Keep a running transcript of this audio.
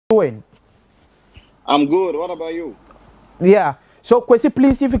doing? I'm good. What about you? Yeah. So, Kwasi,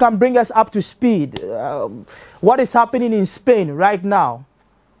 please, if you can bring us up to speed, what is happening in Spain right now?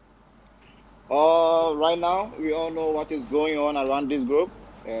 Right now, we all know what is going on around this group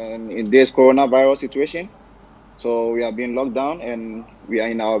and in this coronavirus situation. So we are being locked down and we are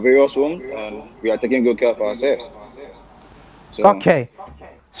in our various homes and we are taking good care of ourselves. So Okay.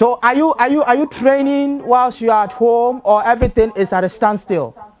 So, are you training whilst you are at home, or everything is at a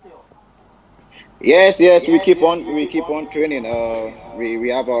standstill? yes, we keep on training. We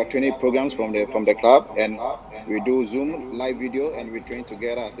have our training programs from the club and we do Zoom live video and we train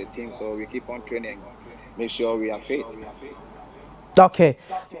together as a team. So we keep on training, make sure we are fit. Okay.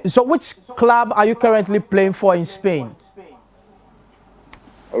 So, which club are you currently playing for in Spain?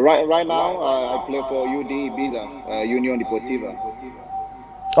 Right now, I play for UD Ibiza, Union Deportiva.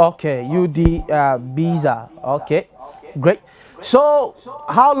 Okay, UD Biza. Okay, great. So,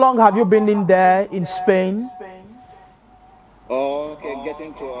 how long have you been in there in Spain? Okay,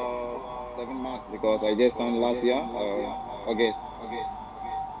 getting to 7 months because I just signed last year, August.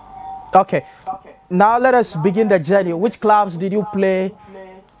 Okay, now let us begin the journey. Which clubs did you play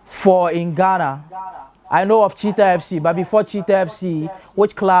for in Ghana? I know of Cheetah FC, but before Cheetah FC,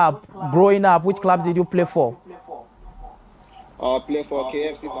 which club, growing up, which club did you play for? I play for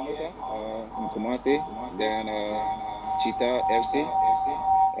KFC Samosa in Kumasi, then Cheetah FC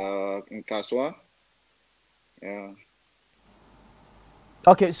in Kaswa. Yeah.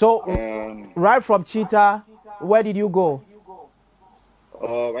 Okay, so Um, right from Cheetah, where did you go?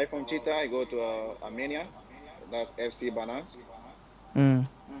 right from Cheetah, I go to Armenia. That's FC Bananas. Mm.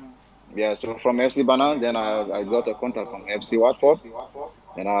 Yeah, so from FC Bananas, then I got a contact from FC Watford.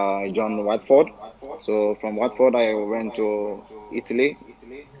 Then I joined Watford. So from Watford, I went to Italy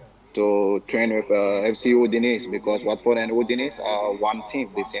to train with FC Udinese because Watford and Udinese are one team,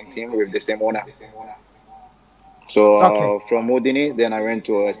 the same team with the same owner. So Okay, from Udinese, then I went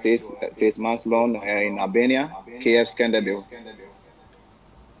to a 6 months loan in Albania, KF Skanderbil. okay,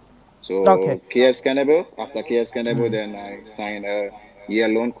 So KF Skanderbil, after KF Skanderbil, then I signed a year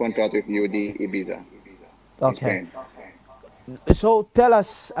loan contract with UD Ibiza in okay. Spain. So tell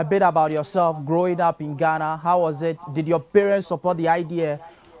us a bit about yourself growing up in Ghana. How was it? Did your parents support the idea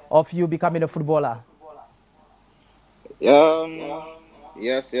of you becoming a footballer? Um,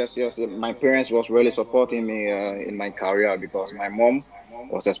 yes. My parents was really supporting me in my career because my mom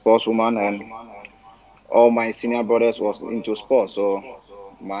was a sportswoman and all my senior brothers was into sports. So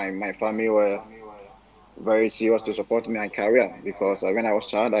my family were very serious to support me in my career because when I was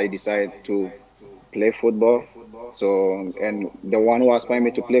child, I decided to play football. So and the one who aspired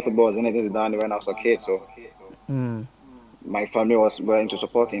me to play football was anything done when I was a kid. So my family was willing to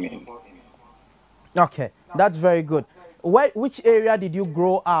supporting me. Okay, that's very good. Which area did you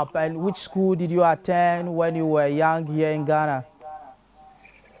grow up and which school did you attend when you were young here in Ghana?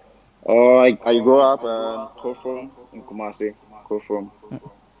 I grew up in Kofum in Kumasi, Kofum,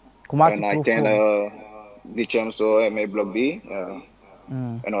 Kumasi and I attend Krofrom. the Chamso MA Block B,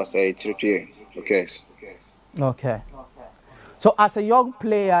 and I say Trippier. Okay. Okay. So as a young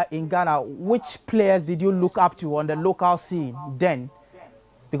player in Ghana, which players did you look up to on the local scene then?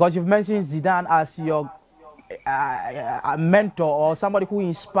 Because you've mentioned Zidane as your mentor or somebody who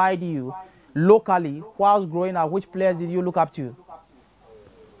inspired you locally whilst growing up. Which players did you look up to?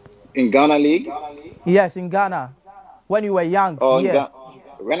 In Ghana League, Yes, in Ghana, when you were young. or in Yeah. Ghana,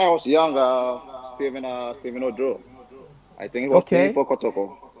 when I was young, Steven Odro. I think he was playing Okay. for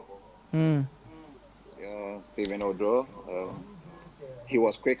Kotoko. Mm. Steven Odro. He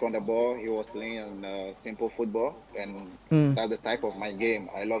was quick on the ball. He was playing simple football, and Mm. that's the type of my game.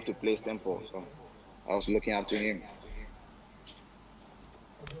 I love to play simple, so I was looking up to him.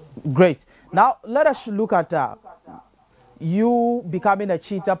 Great. Now let us look at you becoming a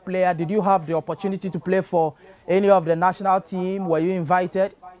cheetah player. Did you have the opportunity to play for any of the national team? Were you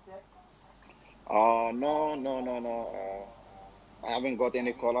invited? No. I haven't got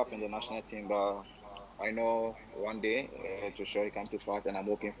any call up in the national team, but I know one day to sure he come to fight, and I'm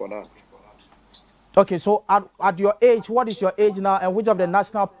working for that. Okay, so at your age, what is your age now, and which of the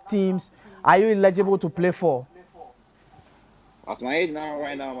national teams are you eligible to play for? At my age now,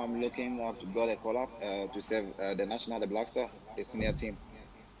 right now, I'm looking up to got a call up to save the national, the Black Star, the senior team.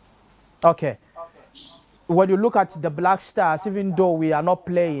 Okay. When you look at the Black Stars, even though we are not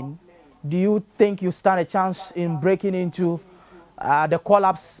playing, do you think you stand a chance in breaking into the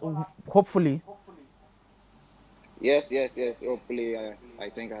call-ups, hopefully? Yes. Hopefully, I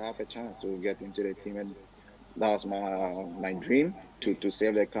think I have a chance to get into the team, and that's my dream to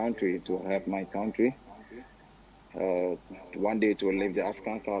save the country, to help my country. uh, one day to live the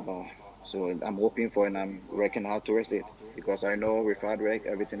African Cup. So I'm hoping for and I'm working hard towards it because I know with hard work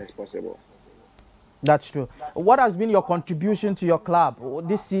everything is possible. That's true. What has been your contribution to your club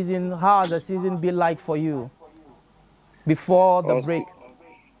this season? How has the season been like for you before the Uh, break?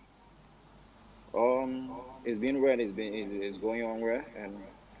 see, it's been well. It's going on well, and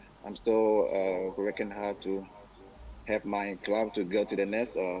I'm still working hard to help my club to go to the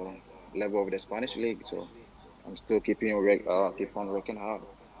next level of the Spanish league. So I'm still keep on working hard.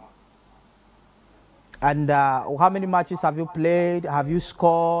 And how many matches have you played? Have you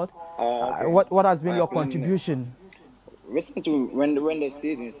scored? Okay. What has been I your have played contribution? recently when the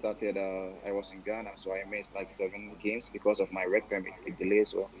season started. I was in Ghana, so I missed like 7 games because of my work permit. It delayed.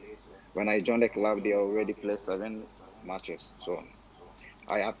 So when I joined the club, they already played 7 matches. So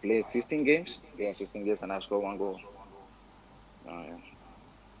I have played 16 games. Yeah, 16 games, and I scored 1 goal. Yeah.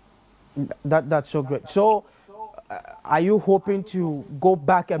 That's so great. So, are you hoping to go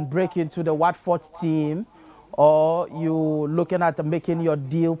back and break into the Watford team, or you looking at making your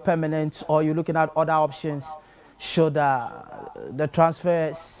deal permanent, or you looking at other options should the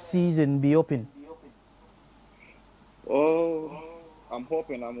transfer season be open? Oh, I'm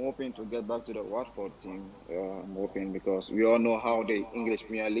hoping to get back to the Watford team. I'm hoping because we all know how the English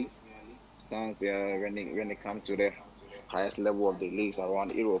Premier League stands when it comes to the highest level of the leagues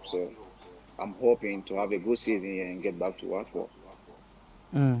around Europe. So I'm hoping to have a good season here and get back to Watford.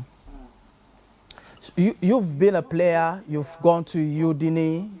 So you've been a player. You've gone to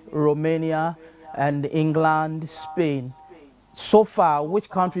Udine, Romania, and England, Spain. So far, which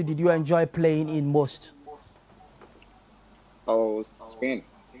country did you enjoy playing in most? Oh, Spain.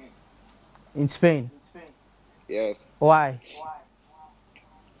 In Spain. Yes. Why?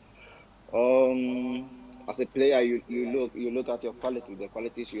 As a player, you look at your quality, the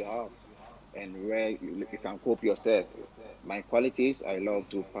qualities you have, and where you can cope yourself. My qualities, I love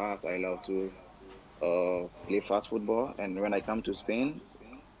to pass, I love to play fast football, and when I come to Spain,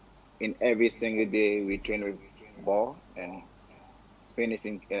 in every single day we train with ball, and Spain is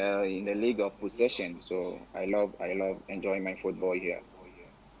in the league of possession, so I love enjoying my football here.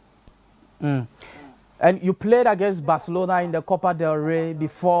 And you played against Barcelona in the Copa del Rey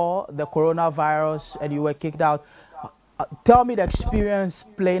before the coronavirus and you were kicked out. Tell me the experience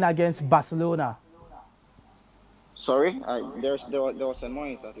playing against Barcelona. Sorry, there was a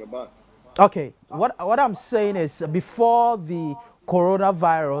noise at your back. Okay, what I'm saying is before the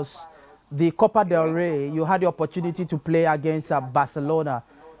coronavirus, the Copa del Yeah. Rey, you had the opportunity to play against Barcelona.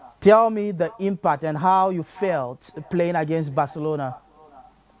 Tell me the impact and how you felt playing against Barcelona.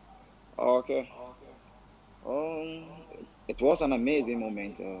 Okay. It was an amazing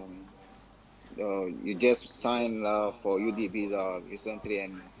moment. You just signed for UDBs recently,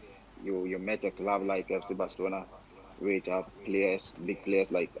 and you met a club like FC Barcelona, which have players, big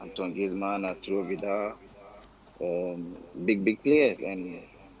players like Antoine Griezmann, Arturo Vidal, big players, and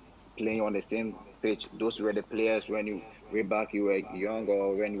playing on the same pitch. Those were the players when you way back you were young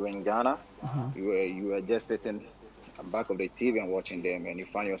or when you were in Ghana, you were just sitting back of the TV and watching them, and you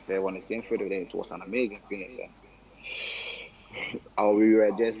find yourself on the same field with them. It was an amazing feeling. And we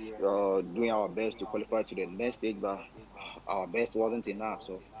were just doing our best to qualify to the next stage, but our best wasn't enough.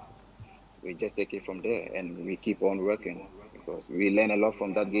 So we just take it from there and we keep on working because we learn a lot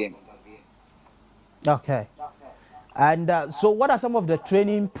from that game. Okay. And so, what are some of the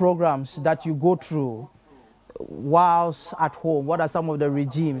training programs that you go through whilst at home? What are some of the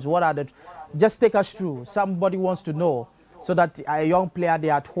regimes? What are the? Just take us through. Somebody wants to know, so that a young player they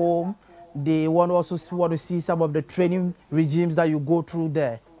at home, they want also want to see some of the training regimes that you go through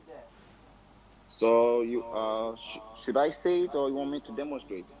there. So should I say it or you want me to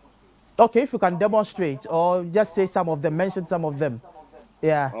demonstrate? Okay, if you can demonstrate or just say some of them, mention some of them.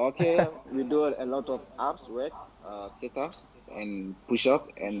 Yeah. Okay, we do a lot of abs work, sit-ups and push-up,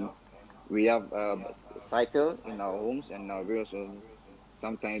 and we have cycle in our homes, and we also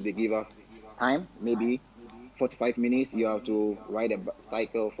sometimes they give us time, maybe 45 minutes. You have to ride a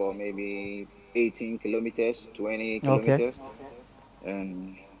cycle for maybe 18 kilometers, 20 Okay. kilometers,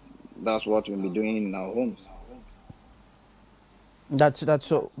 and that's what we'll be doing in our homes. That's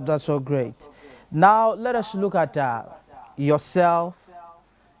so great. Now let us look at yourself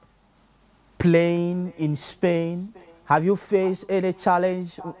playing in Spain. Have you faced any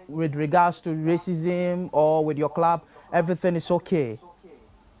challenge with regards to racism or with your club? Everything is okay.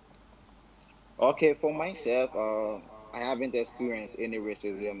 Okay, for myself, I haven't experienced any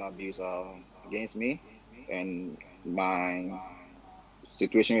racism abuse against me, and my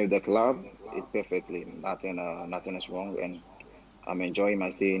situation with the club is perfectly nothing is wrong, and I'm enjoying my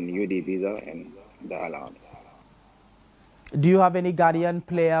stay in UD visa and the island. Do you have any Ghanaian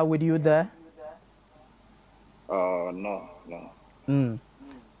player with you there? No, no.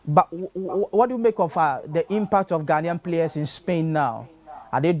 But what do you make of the impact of Ghanaian players in Spain now?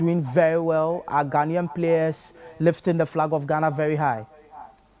 Are they doing very well? Are Ghanaian players lifting the flag of Ghana very high?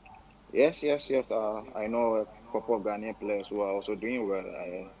 Yes, yes, yes. I know a couple of Ghanaian players who are also doing well.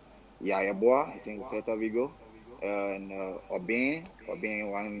 Yayeboa, I think Celta Vigo, and Obin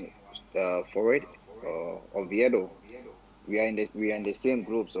one forward, Oviedo. We are in the same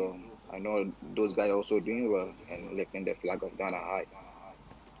group, so I know those guys are also doing well and lifting the flag of Ghana high.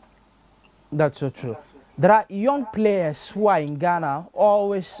 That's so true. There are young players who are in Ghana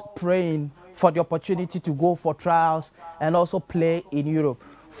always praying for the opportunity to go for trials and also play in Europe.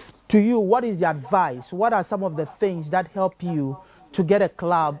 To you, what is the advice? What are some of the things that help you to get a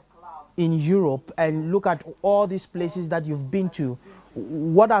club in Europe and look at all these places that you've been to?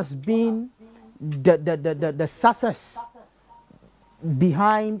 What has been the success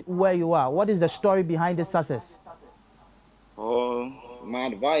behind where you are? What is the story behind the success? My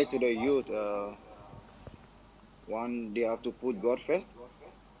advice to the youth, one, they have to put God first.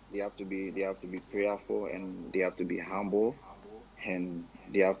 They have to be prayerful, and they have to be humble, and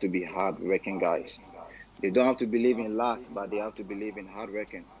they have to be hard-working guys. They don't have to believe in luck, but they have to believe in hard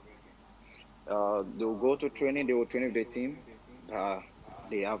working. They'll go to training, they will train with the team. Uh,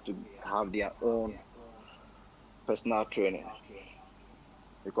 they have to have their own personal training.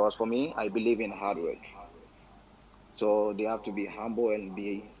 Because for me, I believe in hard work. So they have to be humble and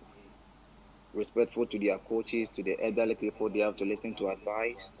be respectful to their coaches, to the elderly people. They have to listen to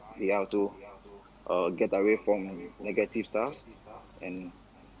advice. They have to get away from negative stuff. And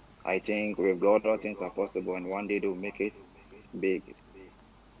I think with God, all things are possible. And one day they'll make it big.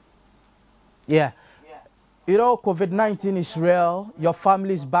 Yeah. You know, COVID-19 is real. Your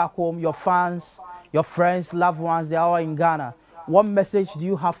family is back home, your fans, your friends, loved ones, they are all in Ghana. What message do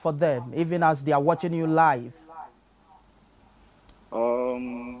you have for them, even as they are watching you live?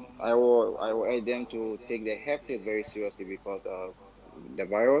 I will urge them to take the health test very seriously because the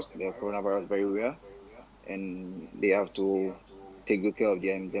coronavirus, very real, and they have to take good care of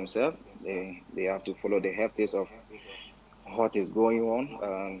themselves. They have to follow the health tips of what is going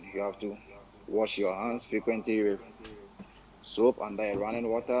on. You have to wash your hands frequently with soap under running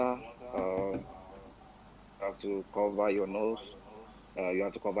water. You have to cover your nose. You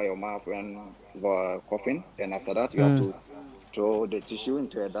have to cover your mouth when coughing. And after that, you have to throw the tissue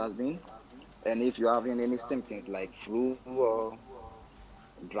into a dustbin. And if you're having any symptoms like flu or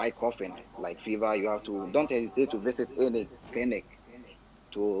dry coughing, like fever, you have to don't hesitate to visit any clinic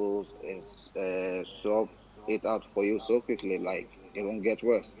to sort it out for you so quickly, like it won't get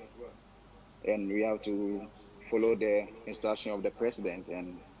worse. And we have to follow the instruction of the president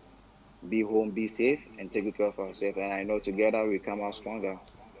and be home, be safe, and take good care of ourselves. And I know together we come out stronger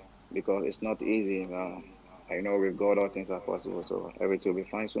because it's not easy. I know with God all things are possible, so everything will be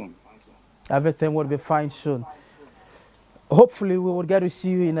fine soon. Everything will be fine soon. Hopefully, we will get to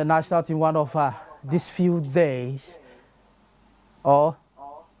see you in the national team one of these few days. Or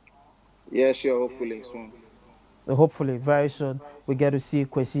Yeah, sure, hopefully soon. hopefully, very soon, we get to see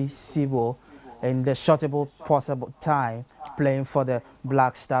Kwasi Sibo in the shortable possible time playing for the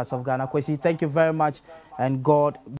Black Stars of Ghana. Kwasi, thank you very much, and God